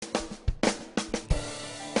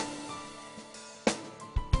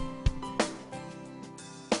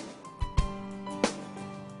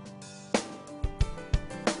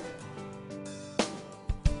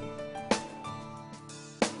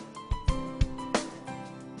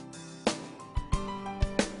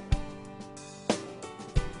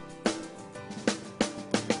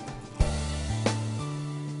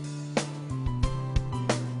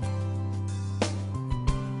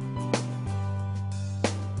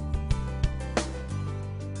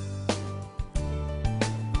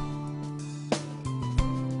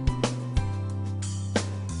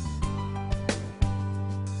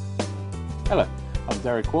Hello, I'm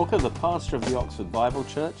Derek Walker, the pastor of the Oxford Bible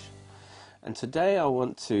Church, and today I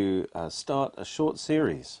want to start a short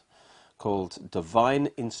series called Divine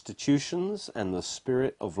Institutions and the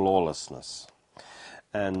Spirit of Lawlessness.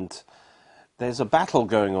 And there's a battle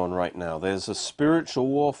going on right now. There's a spiritual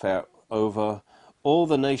warfare over all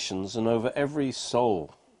the nations and over every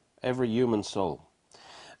soul, every human soul.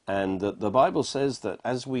 And the Bible says that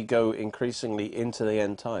as we go increasingly into the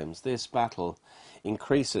end times, this battle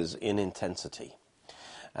increases in intensity.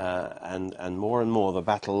 And more the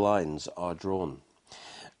battle lines are drawn.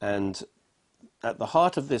 And at the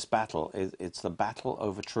heart of this battle, it's the battle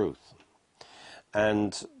over truth.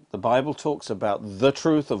 And the Bible talks about the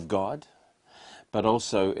truth of God, but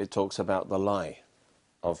also it talks about the lie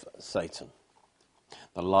of Satan.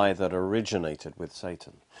 The lie that originated with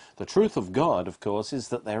Satan. The truth of God, of course, is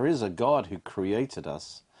that there is a God who created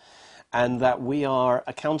us and that we are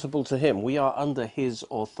accountable to him. We are under his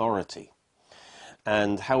authority.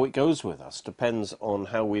 And how it goes with us depends on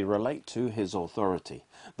how we relate to his authority.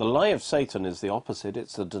 The lie of Satan is the opposite.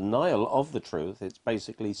 It's a denial of the truth. It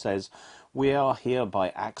basically says we are here by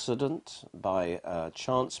accident, by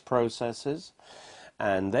chance processes,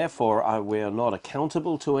 and therefore we are not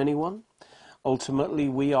accountable to anyone. Ultimately,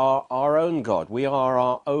 we are our own God. We are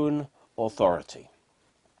our own authority.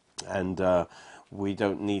 And we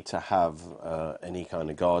don't need to have any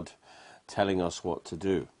kind of God telling us what to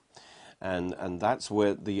do. And that's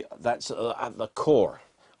where that's at the core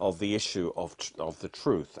of the issue of the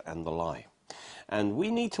truth and the lie. And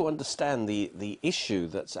we need to understand the issue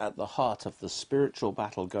that's at the heart of the spiritual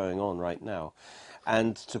battle going on right now,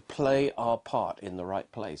 and to play our part in the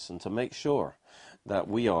right place and to make sure that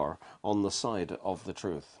we are on the side of the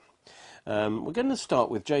truth. We're going to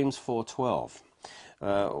start with James 4:12,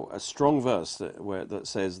 a strong verse that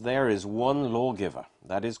says, "There is one lawgiver,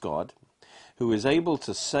 that is God, who is able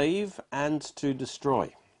to save and to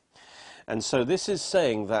destroy." And so this is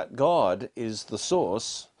saying that God is the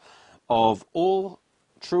source of all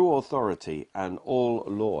true authority and all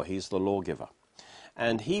law. He's the lawgiver.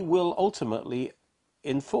 And he will ultimately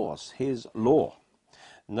enforce his law.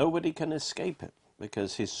 Nobody can escape it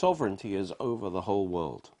because his sovereignty is over the whole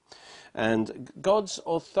world. And God's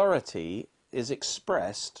authority is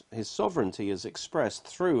expressed, his sovereignty is expressed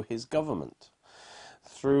through his government,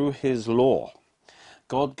 through his law.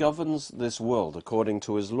 God governs this world according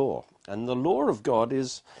to his law. And the law of God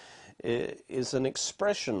is an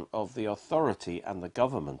expression of the authority and the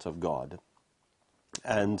government of God.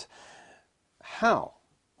 And how?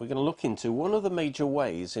 We're going to look into one of the major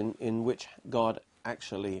ways in which God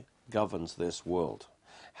actually governs this world.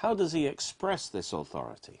 How does he express this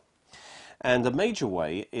authority? And a major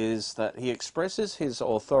way is that he expresses his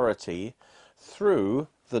authority through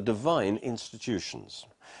the divine institutions,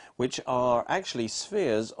 which are actually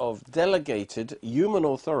spheres of delegated human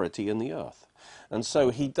authority in the earth. And so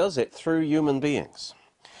he does it through human beings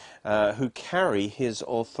who carry his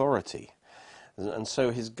authority. And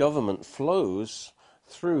so his government flows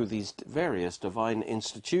through these various divine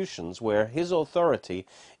institutions where his authority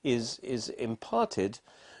is imparted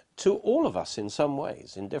to all of us in some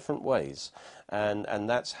ways, in different ways. And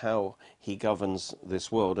that's how he governs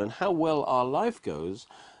this world. And how well our life goes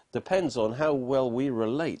depends on how well we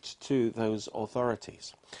relate to those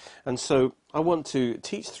authorities. And so I want to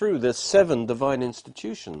teach through the 7 divine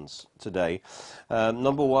institutions today.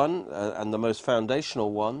 Number one, and the most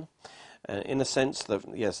foundational one, in a sense,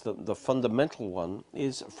 the fundamental one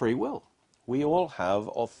is free will. We all have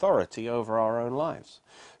authority over our own lives.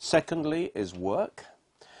 Secondly is work.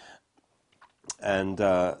 And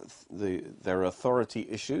there are authority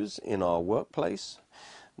issues in our workplace.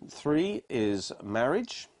 3 is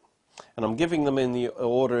marriage. And I'm giving them in the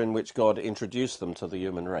order in which God introduced them to the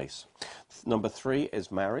human race. Number 3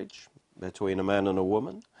 is marriage between a man and a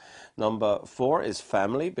woman. Number 4 is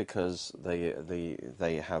family, because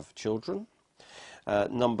they have children.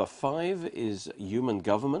 Number 5 is human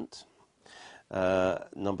government.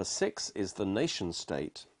 Number 6 is the nation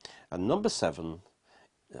state. And number 7,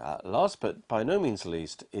 last but by no means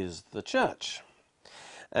least, is the church.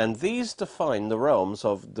 And these define the realms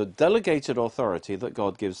of the delegated authority that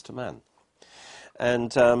God gives to man.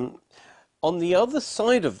 And on the other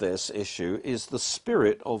side of this issue is the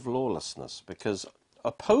spirit of lawlessness, because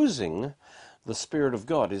opposing the Spirit of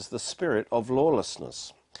God is the spirit of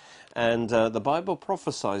lawlessness. And the Bible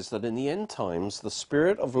prophesies that in the end times, the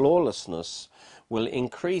spirit of lawlessness will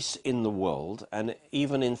increase in the world and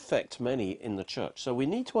even infect many in the church. So we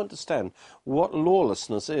need to understand what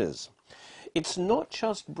lawlessness is. It's not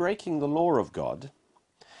just breaking the law of God.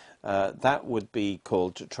 That would be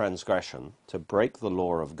called transgression, to break the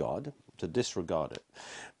law of God, to disregard it.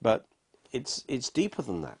 But it's deeper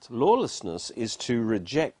than that. Lawlessness is to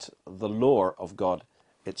reject the law of God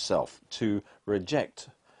itself, to reject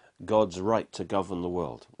God's right to govern the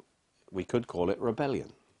world. We could call it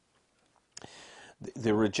rebellion.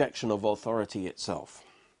 The rejection of authority itself.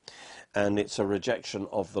 And it's a rejection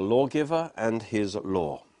of the lawgiver and his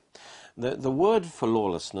law. The word for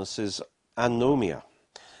lawlessness is anomia.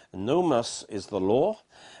 Nomos is the law.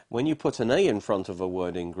 When you put an A in front of a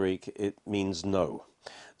word in Greek, it means no.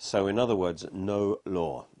 So in other words, no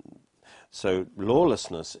law. So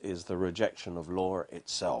lawlessness is the rejection of law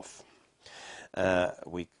itself.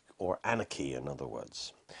 Or anarchy, in other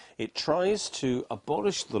words. It tries to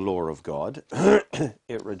abolish the law of God.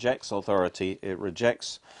 It rejects authority. It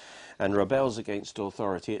rejects and rebels against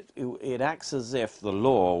authority. It acts as if the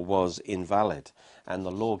law was invalid and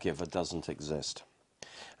the lawgiver doesn't exist.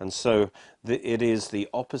 And so it is the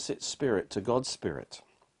opposite spirit to God's spirit,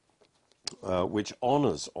 which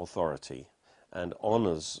honors authority and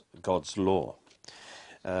honors God's law.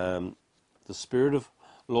 The spirit of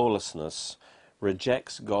lawlessness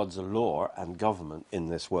rejects God's law and government in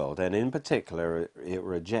this world, and in particular it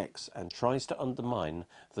rejects and tries to undermine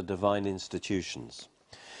the divine institutions,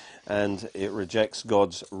 and it rejects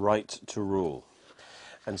God's right to rule.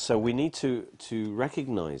 And so we need to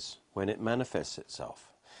recognize when it manifests itself.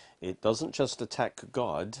 It doesn't just attack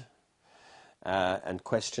God and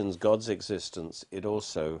questions God's existence, it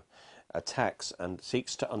also attacks and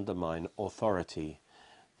seeks to undermine authority,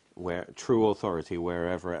 true authority,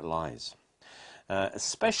 wherever it lies.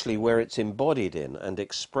 Especially where it's embodied in and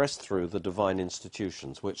expressed through the divine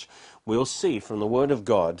institutions, which we'll see from the Word of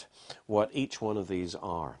God what each one of these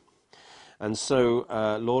are. And so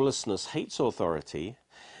lawlessness hates authority,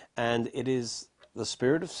 and it is the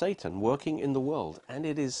spirit of Satan working in the world, and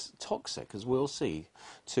it is toxic, as we'll see,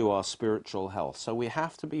 to our spiritual health. So we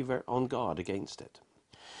have to be very on guard against it.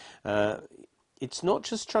 It's not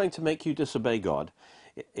just trying to make you disobey God.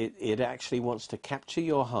 It actually wants to capture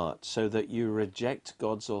your heart so that you reject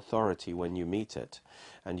God's authority when you meet it,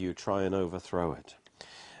 and you try and overthrow it.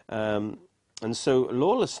 And so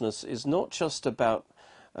lawlessness is not just about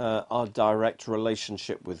our direct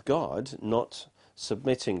relationship with God, not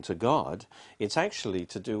submitting to God. It's actually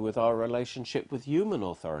to do with our relationship with human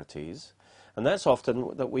authorities, and that's often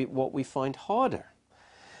what we find harder.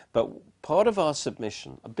 But part of our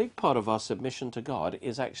submission, a big part of our submission to God,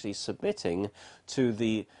 is actually submitting to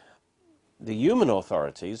the human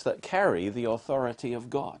authorities that carry the authority of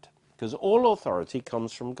God. Because all authority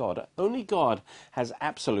comes from God. Only God has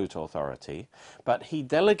absolute authority, but he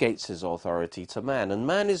delegates his authority to man. And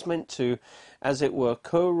man is meant to, as it were,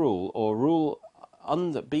 co-rule or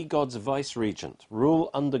be God's vice-regent, rule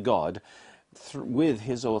under God with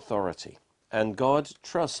his authority. And God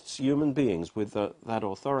trusts human beings with that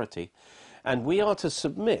authority. And we are to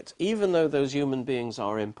submit, even though those human beings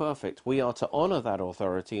are imperfect, we are to honor that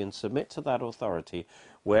authority and submit to that authority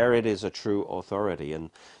where it is a true authority. And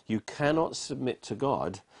you cannot submit to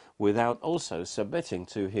God without also submitting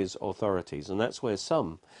to his authorities. And that's where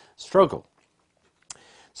some struggle.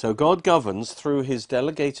 So God governs through his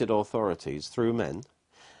delegated authorities, through men,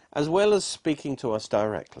 as well as speaking to us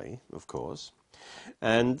directly, of course.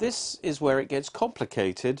 And this is where it gets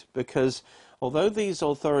complicated, because although these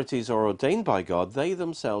authorities are ordained by God, they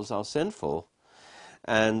themselves are sinful,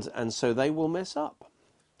 and so they will mess up.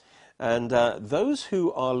 And those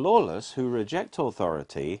who are lawless, who reject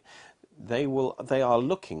authority, they are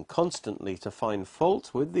looking constantly to find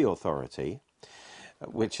fault with the authority,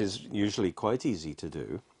 which is usually quite easy to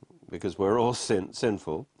do, because we're all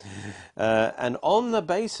sinful. And on the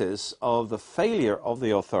basis of the failure of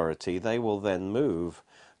the authority, they will then move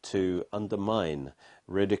to undermine,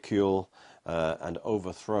 ridicule, and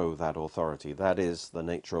overthrow that authority. That is the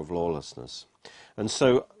nature of lawlessness. And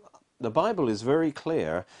so the Bible is very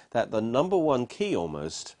clear that the number one key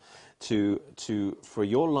almost for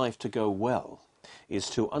your life to go well is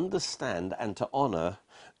to understand and to honor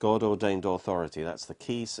God-ordained authority. That's the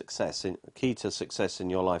key to success in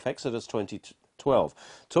your life. Exodus 20:12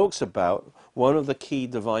 talks about one of the key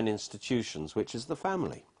divine institutions, which is the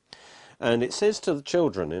family. And it says to the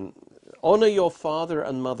children, honor your father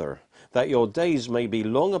and mother, that your days may be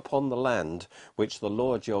long upon the land which the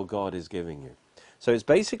Lord your God is giving you. So it's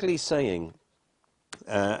basically saying,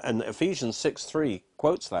 and Ephesians 6:3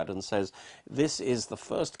 quotes that and says, this is the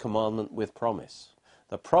first commandment with promise.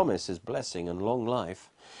 The promise is blessing and long life,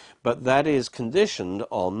 but that is conditioned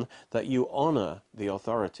on that you honor the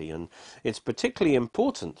authority. And it's particularly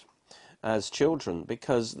important as children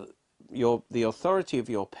because the authority of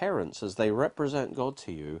your parents, as they represent God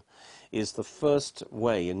to you, is the first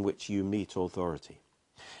way in which you meet authority.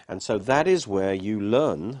 And so that is where you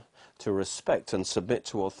learn to respect and submit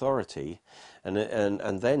to authority,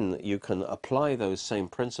 and then you can apply those same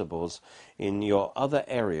principles in your other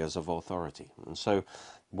areas of authority. And so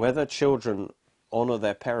whether children honor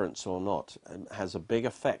their parents or not has a big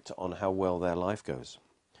effect on how well their life goes.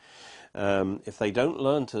 If they don't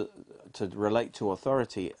learn to relate to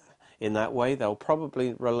authority in that way, they'll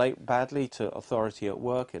probably relate badly to authority at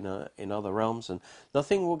work in other realms, and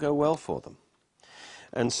nothing will go well for them.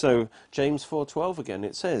 And so James 4:12 again,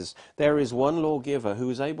 it says, there is one lawgiver who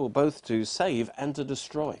is able both to save and to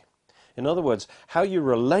destroy. In other words, how you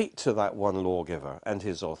relate to that one lawgiver and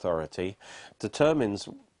his authority determines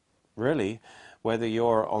really whether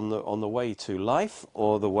you're on the way to life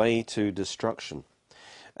or the way to destruction.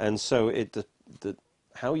 And so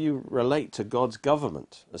how you relate to God's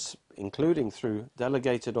government, including through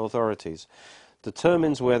delegated authorities,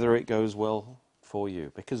 determines whether it goes well for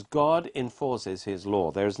you, because God enforces his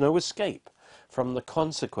law. There is no escape from the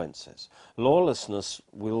consequences. Lawlessness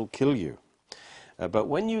will kill you. But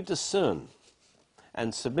when you discern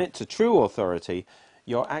and submit to true authority,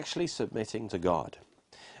 you're actually submitting to God,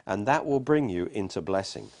 and that will bring you into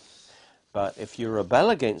blessing. But if you rebel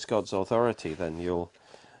against God's authority, then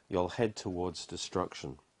you'll head towards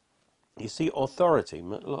destruction. You see, authority,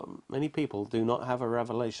 many people do not have a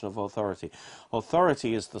revelation of authority.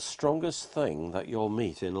 Authority is the strongest thing that you'll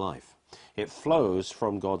meet in life. It flows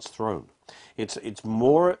from God's throne. It's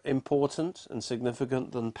more important and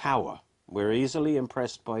significant than power. We're easily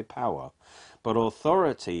impressed by power, but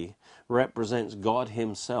authority represents God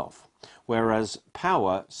himself, whereas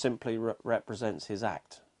power simply represents his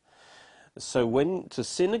act. So to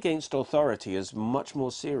sin against authority is much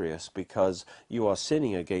more serious, because you are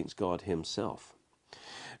sinning against God himself.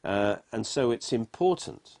 And so it's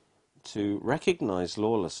important to recognize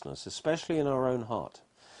lawlessness, especially in our own heart,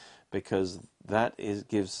 because that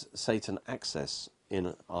gives Satan access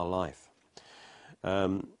in our life.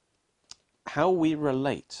 How we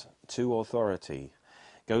relate to authority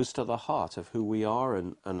goes to the heart of who we are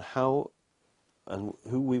and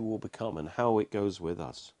who we will become and how it goes with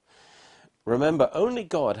us. Remember, only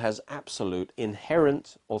God has absolute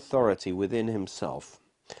inherent authority within himself,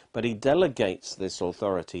 but he delegates this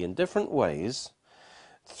authority in different ways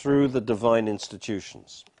through the divine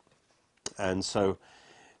institutions. And so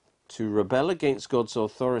to rebel against God's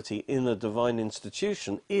authority in a divine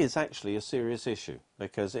institution is actually a serious issue,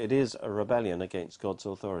 because it is a rebellion against God's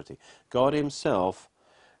authority. God himself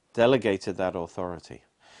delegated that authority.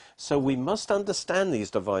 So we must understand these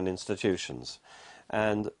divine institutions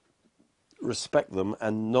and respect them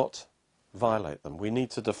and not violate them. We need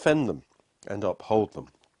to defend them and uphold them.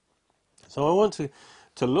 So I want to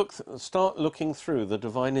start looking through the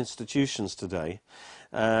divine institutions today,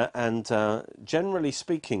 and generally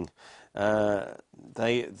speaking,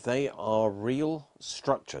 they are real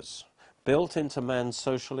structures built into man's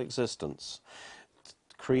social existence,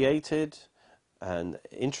 created and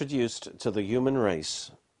introduced to the human race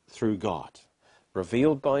through God,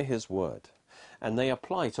 revealed by his word. And they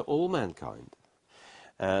apply to all mankind.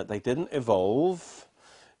 They didn't evolve,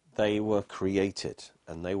 they were created,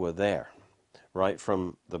 and they were there right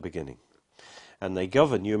from the beginning. And they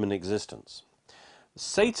govern human existence.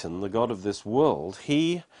 Satan, the god of this world,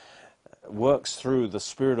 he works through the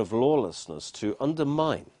spirit of lawlessness to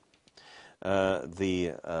undermine all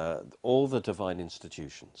the divine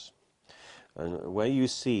institutions. And where you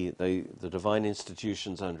see the divine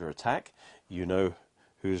institutions under attack, you know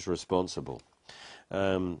who's responsible.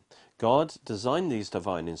 God designed these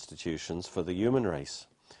divine institutions for the human race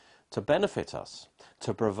to benefit us,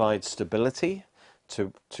 to provide stability,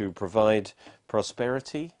 to provide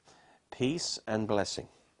prosperity, peace and blessing.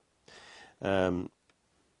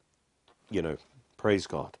 Praise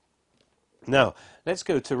God. Now, let's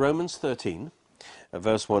go to Romans 13,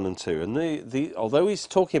 verse 1 and 2. And although he's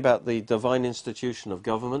talking about the divine institution of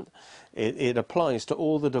government, it applies to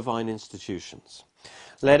all the divine institutions.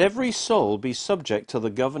 Let every soul be subject to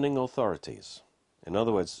the governing authorities. In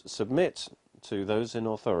other words, submit to those in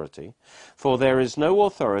authority, for there is no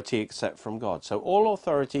authority except from God. So all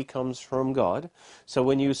authority comes from God. So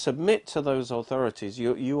when you submit to those authorities,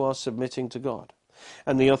 you are submitting to God.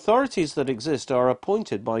 And the authorities that exist are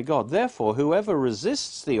appointed by God. Therefore, whoever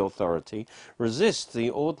resists the authority resists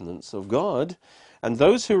the ordinance of God, and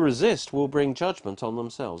those who resist will bring judgment on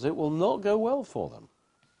themselves. It will not go well for them.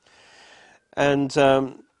 And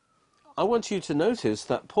I want you to notice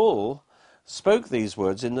that Paul spoke these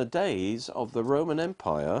words in the days of the Roman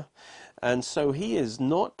Empire, and so he is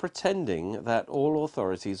not pretending that all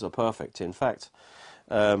authorities are perfect. In fact,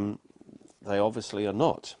 they obviously are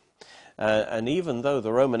not. And even though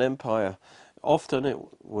the Roman Empire Often it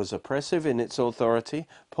was oppressive in its authority.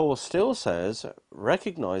 Paul still says,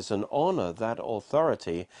 recognize and honor that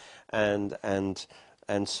authority and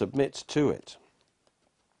submit to it.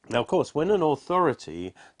 Now, of course, when an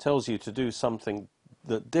authority tells you to do something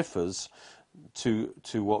that differs to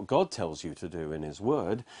what God tells you to do in his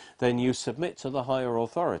word, then you submit to the higher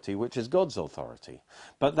authority, which is God's authority.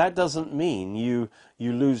 But that doesn't mean you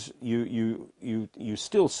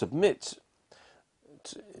still submit.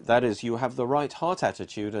 That is, you have the right heart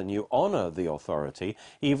attitude and you honor the authority,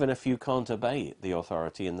 even if you can't obey the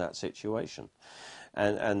authority in that situation.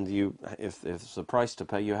 And if there's a price to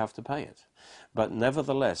pay, you have to pay it. But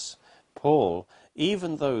nevertheless, Paul,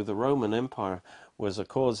 even though the Roman Empire was a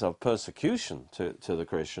cause of persecution to the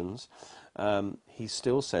Christians, he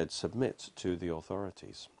still said, submit to the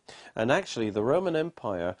authorities. And actually, the Roman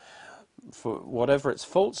Empire, for whatever its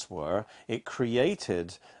faults were, it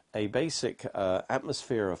created a basic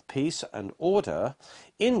atmosphere of peace and order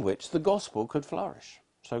in which the gospel could flourish.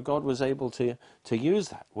 So God was able to use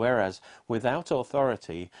that. Whereas without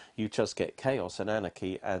authority, you just get chaos and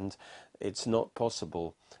anarchy, and it's not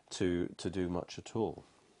possible to do much at all.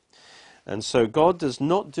 And so God does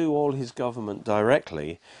not do all his government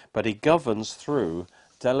directly, but he governs through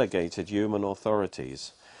delegated human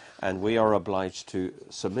authorities, and we are obliged to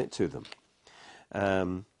submit to them.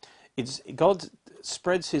 God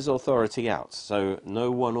spreads his authority out, so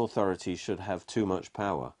no one authority should have too much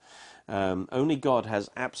power. Only God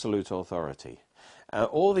has absolute authority.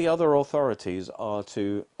 All the other authorities are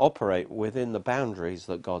to operate within the boundaries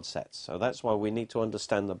that God sets. So that's why we need to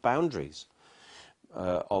understand the boundaries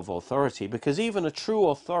of authority, because even a true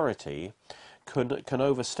authority can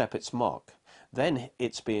overstep its mark. Then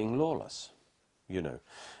it's being lawless,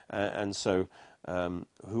 and so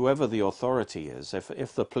whoever the authority is,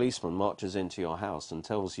 if the policeman marches into your house and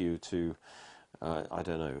tells you to,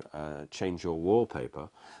 change your wallpaper,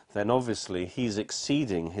 then obviously he's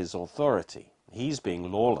exceeding his authority. He's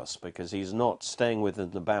being lawless because he's not staying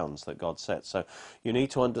within the bounds that God sets. So you need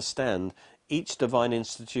to understand each divine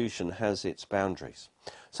institution has its boundaries.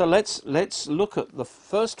 So let's look at the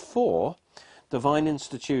first four divine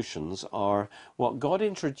institutions are what God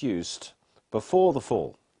introduced before the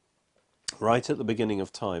fall, right at the beginning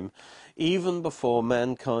of time, even before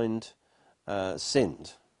mankind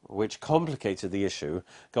sinned, which complicated the issue.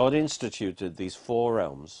 God instituted these four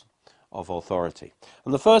realms of authority.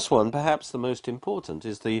 And the first one, perhaps the most important,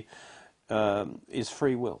 is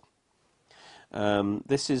free will.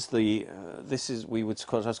 This is we would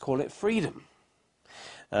just call it freedom.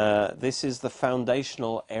 This is the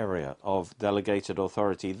foundational area of delegated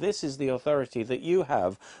authority. This is the authority that you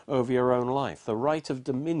have over your own life, the right of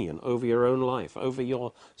dominion over your own life, over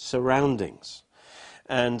your surroundings.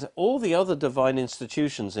 And all the other divine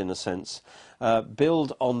institutions, in a sense,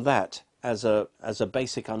 build on that as a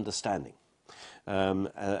basic understanding.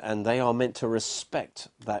 And they are meant to respect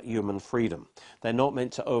that human freedom. They're not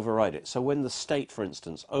meant to override it. So when the state, for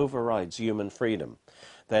instance, overrides human freedom,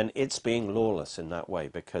 then it's being lawless in that way,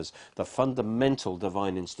 because the fundamental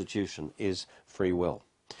divine institution is free will.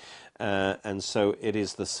 And so it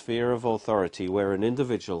is the sphere of authority where an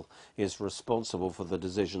individual is responsible for the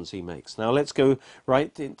decisions he makes. Now let's go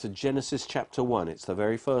right into Genesis chapter 1. It's the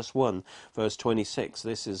very first one, verse 26.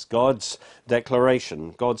 This is God's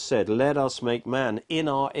declaration. God said, "Let us make man in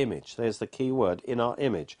our image." There's the key word, in our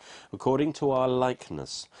image. "According to our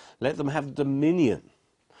likeness. Let them have dominion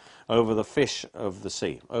over the fish of the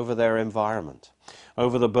sea, over their environment,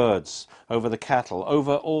 over the birds, over the cattle,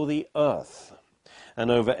 over all the earth, and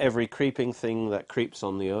over every creeping thing that creeps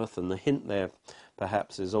on the earth." And the hint there,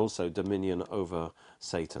 perhaps, is also dominion over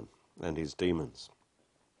Satan and his demons.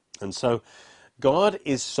 And so God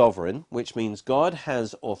is sovereign, which means God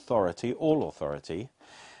has authority, all authority,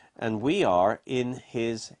 and we are in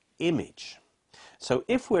his image. So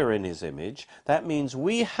if we're in his image, that means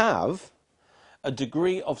we have a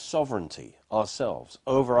degree of sovereignty ourselves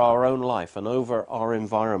over our own life and over our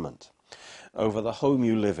environment, over the home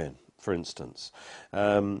you live in, for instance.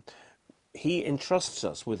 He entrusts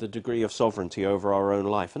us with a degree of sovereignty over our own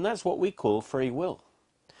life, and that's what we call free will.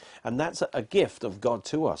 And that's a gift of God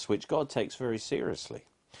to us, which God takes very seriously.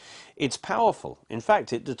 It's powerful. In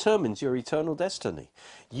fact, it determines your eternal destiny.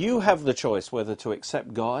 You have the choice whether to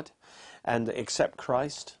accept God and accept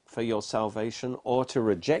Christ for your salvation, or to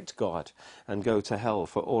reject God and go to hell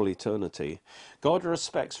for all eternity. God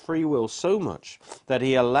respects free will so much that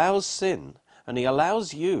he allows sin, and he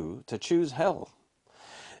allows you to choose hell,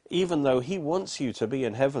 even though he wants you to be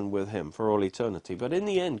in heaven with him for all eternity. But in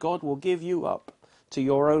the end, God will give you up to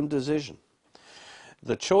your own decision.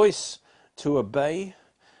 The choice to obey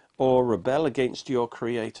or rebel against your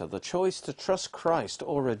Creator. The choice to trust Christ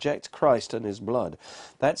or reject Christ and his blood.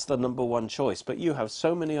 That's the number one choice. But you have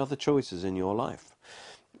so many other choices in your life,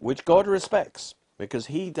 which God respects, because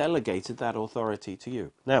he delegated that authority to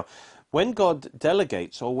you. Now, when God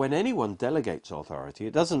delegates, or when anyone delegates authority,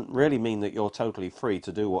 it doesn't really mean that you're totally free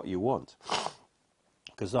to do what you want.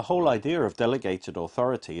 Because the whole idea of delegated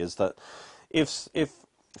authority is that if,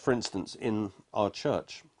 for instance, in our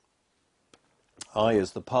church, I,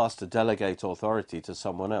 as the pastor, delegate authority to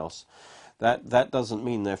someone else, that doesn't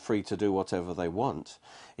mean they're free to do whatever they want.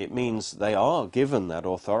 It means they are given that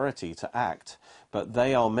authority to act, but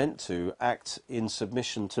they are meant to act in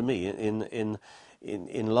submission to me, in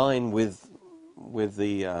line with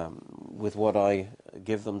what I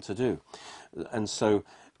give them to do, and so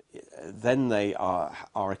then they are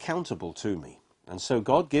accountable to me. And so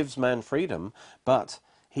God gives man freedom, but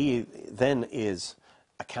he then is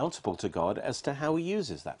accountable to God as to how he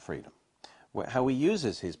uses that freedom, how he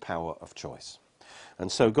uses his power of choice.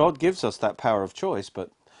 And so God gives us that power of choice,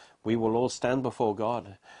 but we will all stand before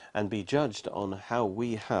God and be judged on how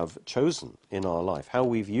we have chosen in our life, how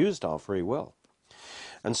we've used our free will.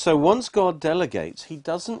 And so once God delegates, he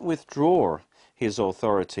doesn't withdraw his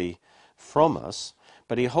authority from us,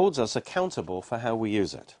 but he holds us accountable for how we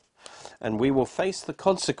use it. And we will face the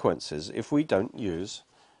consequences if we don't use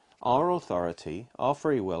our authority, our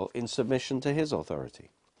free will, in submission to his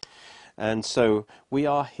authority. And so we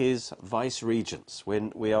are his vice regents,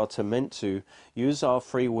 when we are meant to use our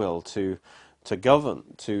free will to govern,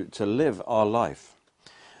 to live our life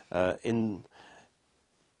as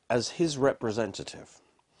his representative,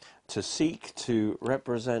 to seek to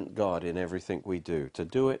represent God in everything we do, to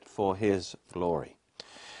do it for his glory.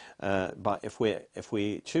 But if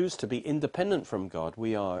we choose to be independent from God,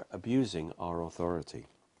 we are abusing our authority.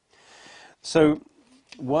 So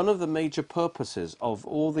one of the major purposes of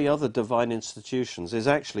all the other divine institutions is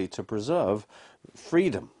actually to preserve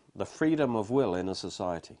freedom, the freedom of will in a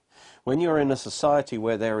society. When you're in a society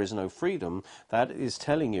where there is no freedom, that is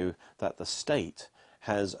telling you that the state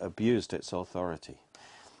has abused its authority.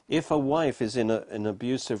 If a wife is in an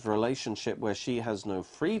abusive relationship where she has no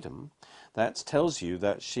freedom, that tells you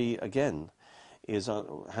that she, again,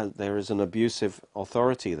 there is an abusive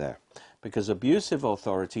authority there. Because abusive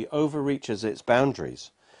authority overreaches its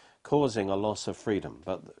boundaries, causing a loss of freedom.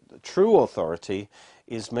 But the true authority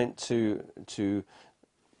is meant to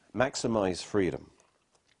maximize freedom.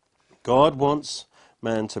 God wants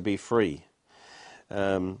man to be free,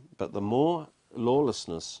 but the more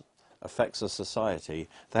lawlessness affects a society,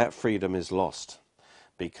 that freedom is lost,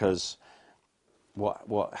 because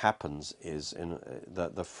what happens is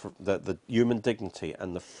that the human dignity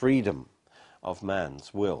and the freedom of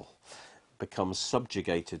man's will becomes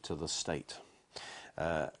subjugated to the state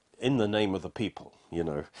in the name of the people,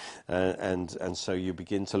 and so you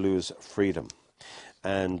begin to lose freedom,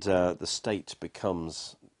 and the state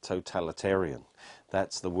becomes totalitarian.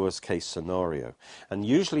 That's the worst case scenario, and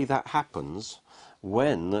usually that happens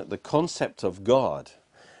when the concept of God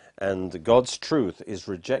and God's truth is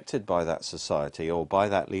rejected by that society or by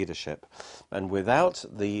that leadership. And without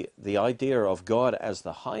the idea of God as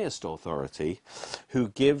the highest authority,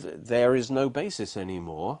 there is no basis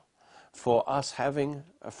anymore for us having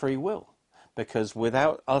a free will. Because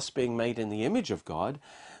without us being made in the image of God,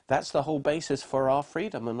 that's the whole basis for our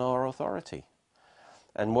freedom and our authority.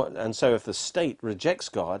 And so if the state rejects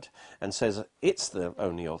God and says it's the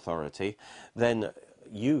only authority, then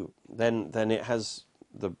it has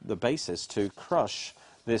the basis to crush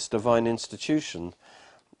this divine institution,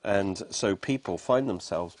 and so people find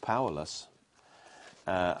themselves powerless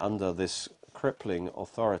under this crippling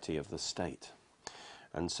authority of the state,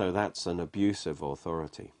 and so that's an abusive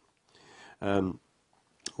authority.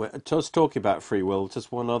 Just talking about free will,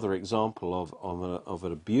 just one other example of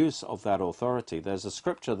an abuse of that authority. There's a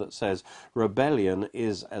scripture that says rebellion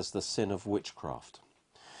is as the sin of witchcraft.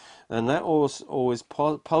 And that always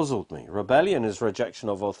puzzled me. Rebellion is rejection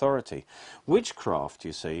of authority. Witchcraft,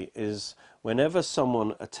 you see, is whenever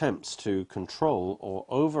someone attempts to control or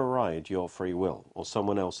override your free will, or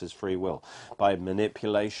someone else's free will, by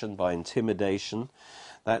manipulation, by intimidation.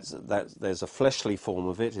 There's a fleshly form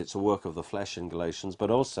of it. It's a work of the flesh in Galatians. But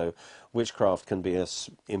also, witchcraft can be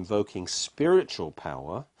invoking spiritual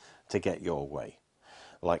power to get your way,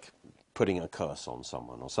 like putting a curse on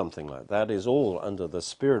someone or something like that. Is all under the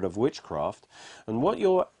spirit of witchcraft. And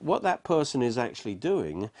what that person is actually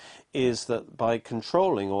doing is that by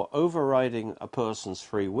controlling or overriding a person's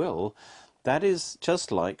free will, that is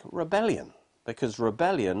just like rebellion, because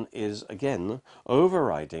rebellion is, again,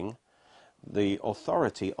 overriding the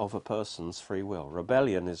authority of a person's free will.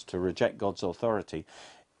 Rebellion is to reject God's authority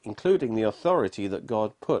including the authority that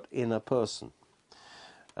God put in a person.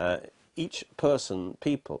 Each person,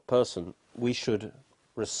 we should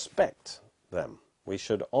respect them. We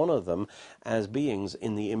should honor them as beings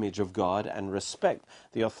in the image of God and respect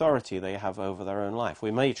the authority they have over their own life.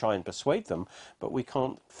 We may try and persuade them, but we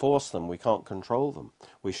can't force them, we can't control them.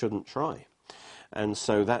 We shouldn't try. And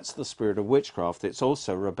so that's the spirit of witchcraft. It's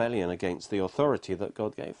also rebellion against the authority that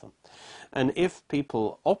God gave them. And if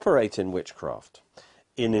people operate in witchcraft,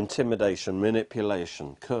 in intimidation,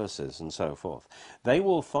 manipulation, curses, and so forth, they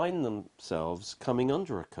will find themselves coming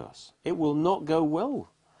under a curse. It will not go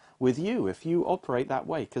well with you if you operate that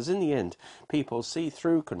way, because in the end, people see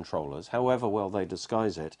through controllers, however well they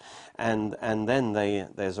disguise it, and then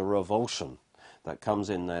there's a revulsion that comes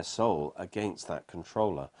in their soul against that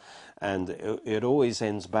controller. And it always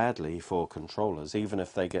ends badly for controllers, even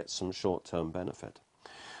if they get some short-term benefit.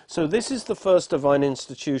 So this is the first divine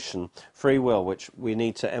institution, free will, which we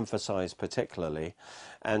need to emphasize particularly.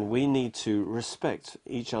 And we need to respect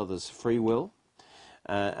each other's free will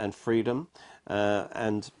and freedom.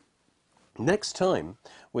 And next time,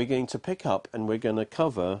 we're going to pick up and we're going to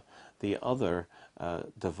cover the other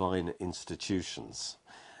divine institutions.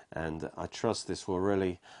 And I trust this will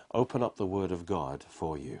really open up the Word of God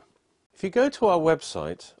for you. If you go to our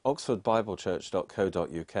website,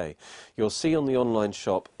 oxfordbiblechurch.co.uk, you'll see on the online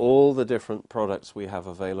shop all the different products we have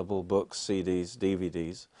available, books, CDs,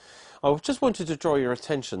 DVDs. I just wanted to draw your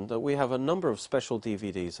attention that we have a number of special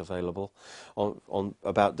DVDs available on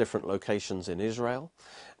about different locations in Israel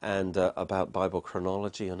and about Bible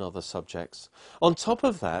chronology and other subjects. On top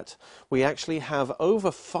of that, we actually have over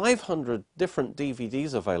 500 different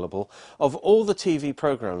DVDs available of all the TV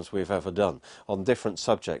programs we've ever done on different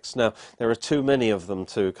subjects. Now, there are too many of them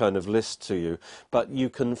to kind of list to you, but you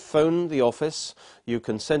can phone the office, you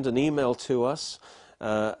can send an email to us,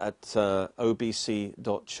 at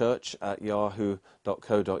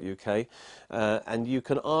obc.church@yahoo.co.uk, and you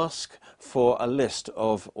can ask for a list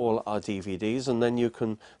of all our DVDs, and then you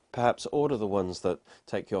can perhaps order the ones that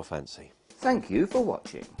take your fancy. Thank you for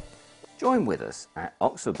watching. Join with us at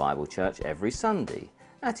Oxford Bible Church every Sunday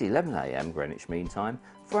at 11 AM Greenwich Mean Time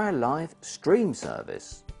for our live stream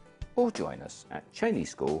service, or join us at Cheney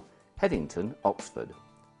School, Headington, Oxford,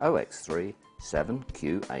 OX3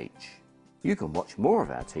 7QH. You can watch more of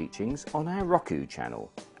our teachings on our Roku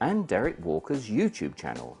channel and Derek Walker's YouTube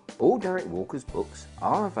channel. All Derek Walker's books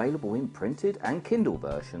are available in printed and Kindle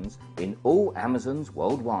versions in all Amazons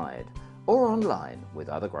worldwide, or online with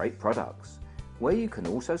other great products, where you can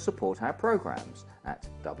also support our programs at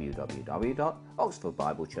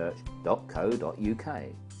www.oxfordbiblechurch.co.uk,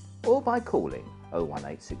 or by calling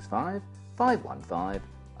 01865 515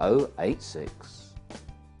 086.